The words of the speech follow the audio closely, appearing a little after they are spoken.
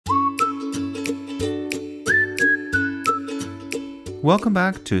Welcome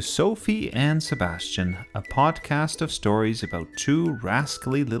back to Sophie and Sebastian, a podcast of stories about two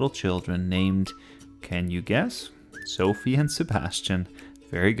rascally little children named, can you guess? Sophie and Sebastian.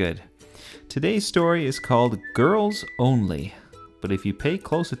 Very good. Today's story is called Girls Only, but if you pay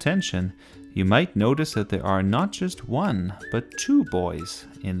close attention, you might notice that there are not just one, but two boys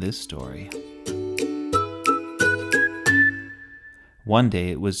in this story. One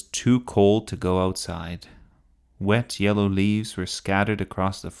day it was too cold to go outside. Wet yellow leaves were scattered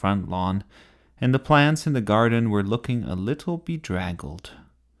across the front lawn, and the plants in the garden were looking a little bedraggled.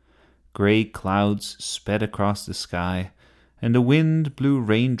 Grey clouds sped across the sky, and the wind blew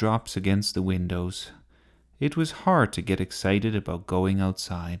raindrops against the windows. It was hard to get excited about going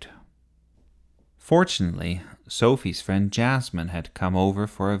outside. Fortunately, Sophie's friend Jasmine had come over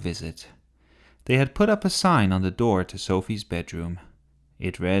for a visit. They had put up a sign on the door to Sophie's bedroom.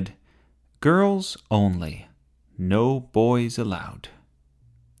 It read, "Girls Only. No boys allowed."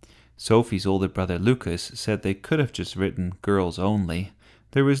 Sophie's older brother Lucas said they could have just written girls only.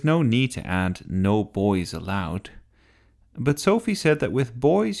 There was no need to add no boys allowed. But Sophie said that with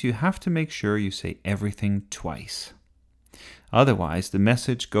boys you have to make sure you say everything twice. Otherwise the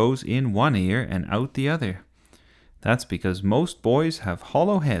message goes in one ear and out the other. That's because most boys have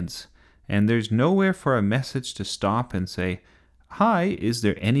hollow heads, and there's nowhere for a message to stop and say, "Hi, is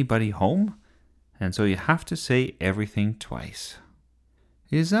there anybody home?" And so you have to say everything twice.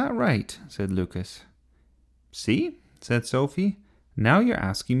 "Is that right?" said Lucas. "See," said Sophie, "now you're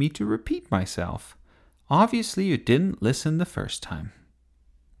asking me to repeat myself. Obviously you didn't listen the first time."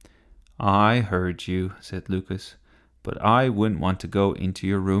 "I heard you," said Lucas, "but I wouldn't want to go into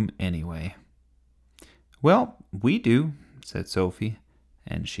your room anyway." "Well, we do," said Sophie,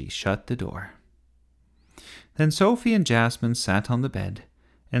 and she shut the door. Then Sophie and Jasmine sat on the bed,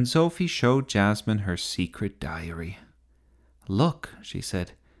 and Sophie showed Jasmine her secret diary. "Look," she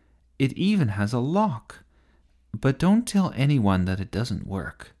said, "it even has a lock. But don't tell anyone that it doesn't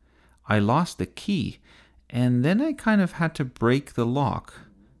work. I lost the key, and then I kind of had to break the lock."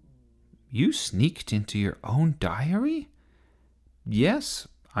 "You sneaked into your own diary?" "Yes,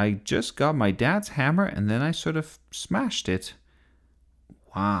 I just got my dad's hammer and then I sort of smashed it."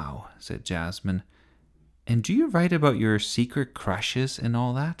 "Wow," said Jasmine. "And do you write about your secret crushes and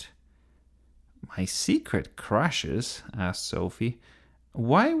all that?" "My secret crushes?" asked Sophie.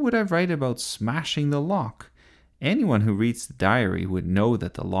 "Why would I write about smashing the lock? Anyone who reads the diary would know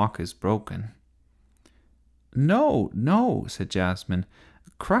that the lock is broken." No, said Jasmine.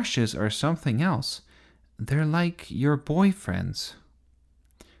 "Crushes are something else. They're like your boyfriends."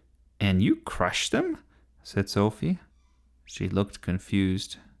 "And you crush them?" said Sophie. She looked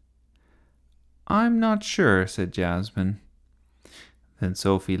confused. "I'm not sure," said Jasmine. Then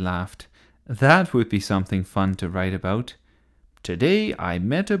Sophie laughed. "That would be something fun to write about. Today I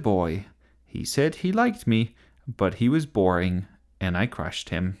met a boy. He said he liked me, but he was boring, and I crushed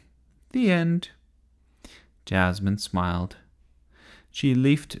him. The end." Jasmine smiled. She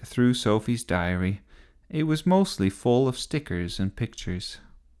leafed through Sophie's diary. It was mostly full of stickers and pictures.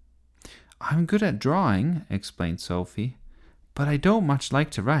 "I'm good at drawing," explained Sophie, "but I don't much like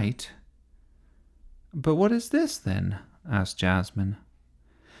to write." "But what is this, then?" asked Jasmine.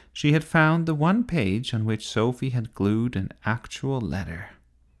 She had found the one page on which Sophie had glued an actual letter.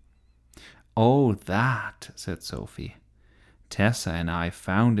 "Oh, that," said Sophie. "Tessa and I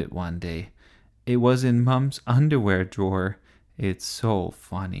found it one day. It was in Mum's underwear drawer. It's so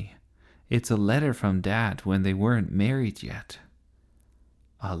funny. It's a letter from Dad when they weren't married yet."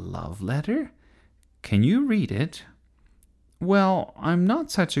 "A love letter? Can you read it?" "Well, I'm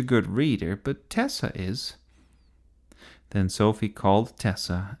not such a good reader, but Tessa is." Then Sophie called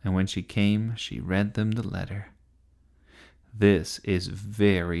Tessa, and when she came, she read them the letter. "This is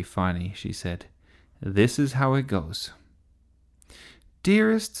very funny," she said. "This is how it goes.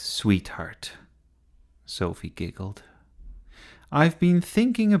 Dearest sweetheart," Sophie giggled, "I've been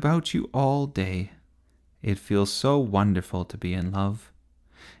thinking about you all day. It feels so wonderful to be in love.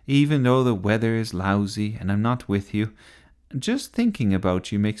 Even though the weather is lousy and I'm not with you, just thinking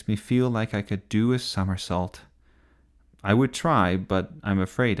about you makes me feel like I could do a somersault. I would try, but I'm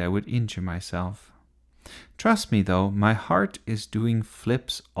afraid I would injure myself. Trust me, though, my heart is doing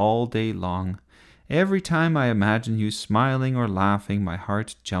flips all day long. Every time I imagine you smiling or laughing, my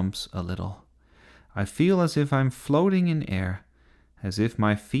heart jumps a little. I feel as if I'm floating in air, as if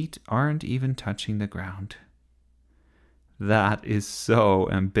my feet aren't even touching the ground." "That is so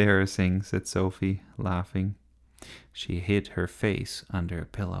embarrassing," said Sophie, laughing. She hid her face under a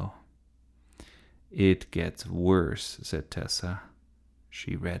pillow. "It gets worse," said Tessa.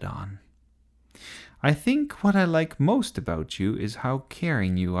 She read on. I think what I like most about you is how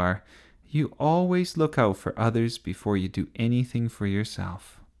caring you are. You always look out for others before you do anything for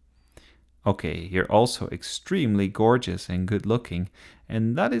yourself. Okay, you're also extremely gorgeous and good looking,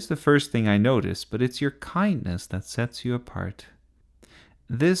 and that is the first thing I notice, but it's your kindness that sets you apart.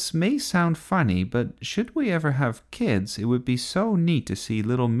 This may sound funny, but should we ever have kids, it would be so neat to see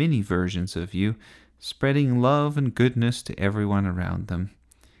little mini versions of you, spreading love and goodness to everyone around them.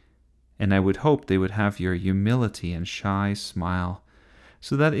 And I would hope they would have your humility and shy smile,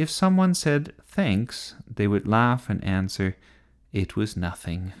 so that if someone said thanks, they would laugh and answer, "It was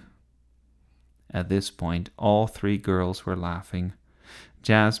nothing." At this point, all three girls were laughing.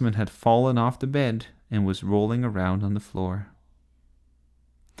 Jasmine had fallen off the bed and was rolling around on the floor.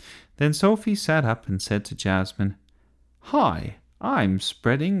 Then Sophie sat up and said to Jasmine, "Hi, I'm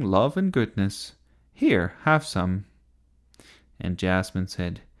spreading love and goodness. Here, have some." And Jasmine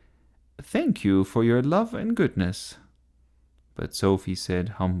said, "Thank you for your love and goodness." But Sophie said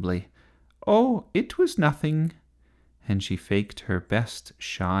humbly, "Oh, it was nothing." And she faked her best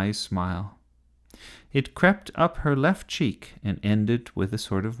shy smile. It crept up her left cheek and ended with a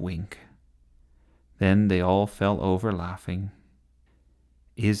sort of wink. Then they all fell over laughing.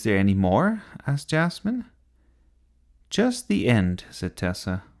 "Is there any more?" asked Jasmine. "Just the end," said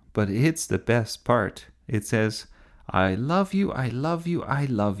Tessa, "but it's the best part. It says, 'I love you, I love you, I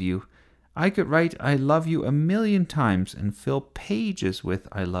love you.' I could write 'I love you' 1,000,000 times and fill pages with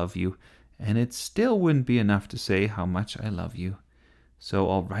 'I love you,' and it still wouldn't be enough to say how much I love you. So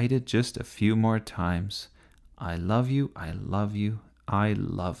I'll write it just a few more times. I love you, I love you, I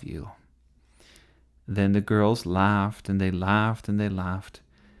love you." Then the girls laughed and they laughed and they laughed.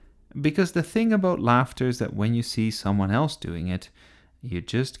 Because the thing about laughter is that when you see someone else doing it, you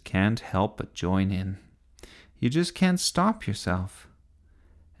just can't help but join in. You just can't stop yourself.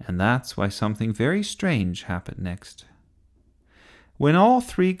 And that's why something very strange happened next. When all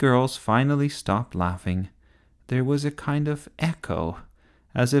three girls finally stopped laughing, there was a kind of echo,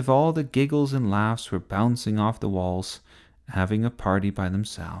 as if all the giggles and laughs were bouncing off the walls, having a party by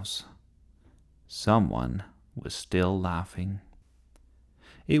themselves. Someone was still laughing.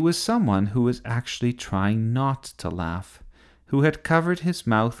 It was someone who was actually trying not to laugh, who had covered his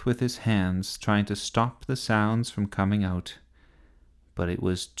mouth with his hands, trying to stop the sounds from coming out. But it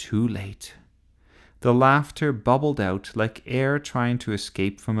was too late. The laughter bubbled out like air trying to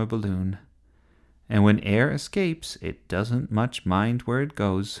escape from a balloon. And when air escapes, it doesn't much mind where it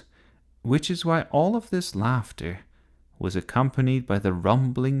goes, which is why all of this laughter was accompanied by the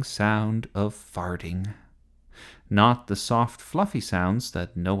rumbling sound of farting. Not the soft, fluffy sounds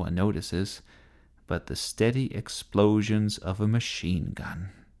that no one notices, but the steady explosions of a machine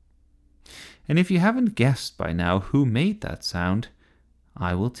gun. And if you haven't guessed by now who made that sound,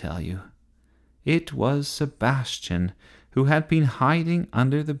 I will tell you. It was Sebastian, who had been hiding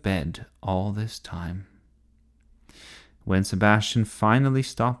under the bed all this time. When Sebastian finally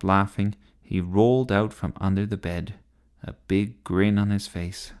stopped laughing, he rolled out from under the bed, a big grin on his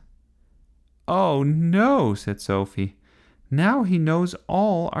face. "Oh no," said Sophie. "Now he knows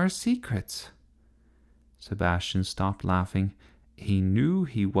all our secrets." Sebastian stopped laughing. He knew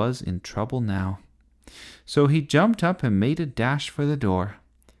he was in trouble now. So he jumped up and made a dash for the door.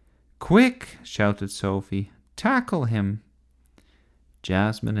 "Quick!" shouted Sophie. "Tackle him!"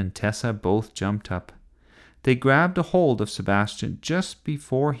 Jasmine and Tessa both jumped up. They grabbed a hold of Sebastian just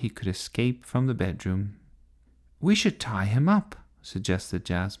before he could escape from the bedroom. "We should tie him up," suggested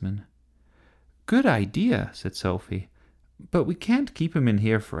Jasmine. "Good idea," said Sophie. "But we can't keep him in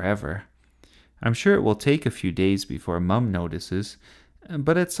here forever. I'm sure it will take a few days before Mum notices,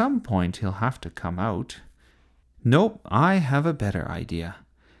 but at some point he'll have to come out." "Nope, I have a better idea.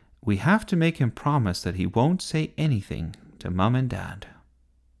 We have to make him promise that he won't say anything to Mum and Dad."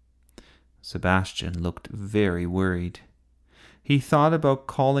 Sebastian looked very worried. He thought about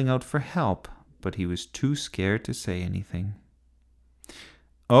calling out for help, but he was too scared to say anything.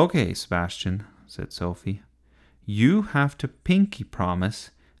 "Okay, Sebastian," said Sophie. "You have to pinky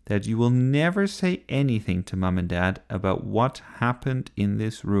promise that you will never say anything to Mum and Dad about what happened in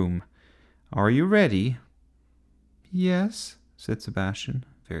this room. Are you ready?" "Yes," said Sebastian,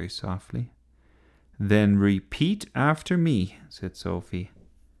 very softly. "Then repeat after me," said Sophie.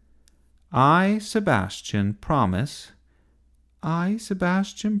 "I, Sebastian, promise." "I,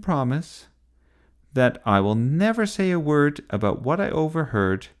 Sebastian, promise." "That I will never say a word about what I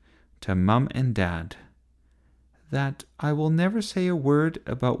overheard to Mum and Dad." "That I will never say a word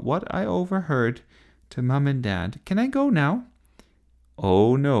about what I overheard to Mum and Dad. Can I go now?"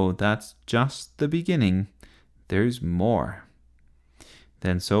 "Oh no, that's just the beginning. There's more."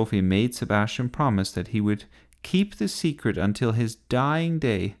 Then Sophie made Sebastian promise that he would keep the secret until his dying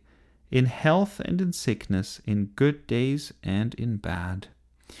day, in health and in sickness, in good days and in bad.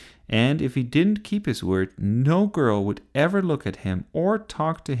 And if he didn't keep his word, no girl would ever look at him or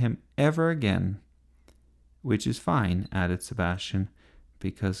talk to him ever again. Which is fine, added Sebastian,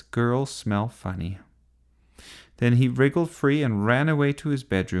 because girls smell funny. Then he wriggled free and ran away to his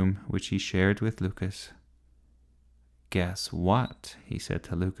bedroom, which he shared with Lucas. Guess what? He said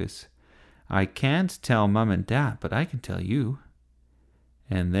to Lucas. I can't tell Mum and Dad, but I can tell you.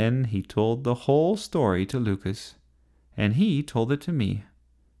 And then he told the whole story to Lucas, and he told it to me,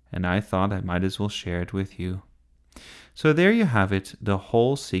 and I thought I might as well share it with you. So there you have it, the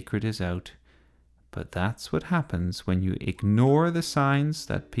whole secret is out. But that's what happens when you ignore the signs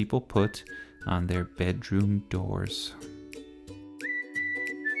that people put on their bedroom doors.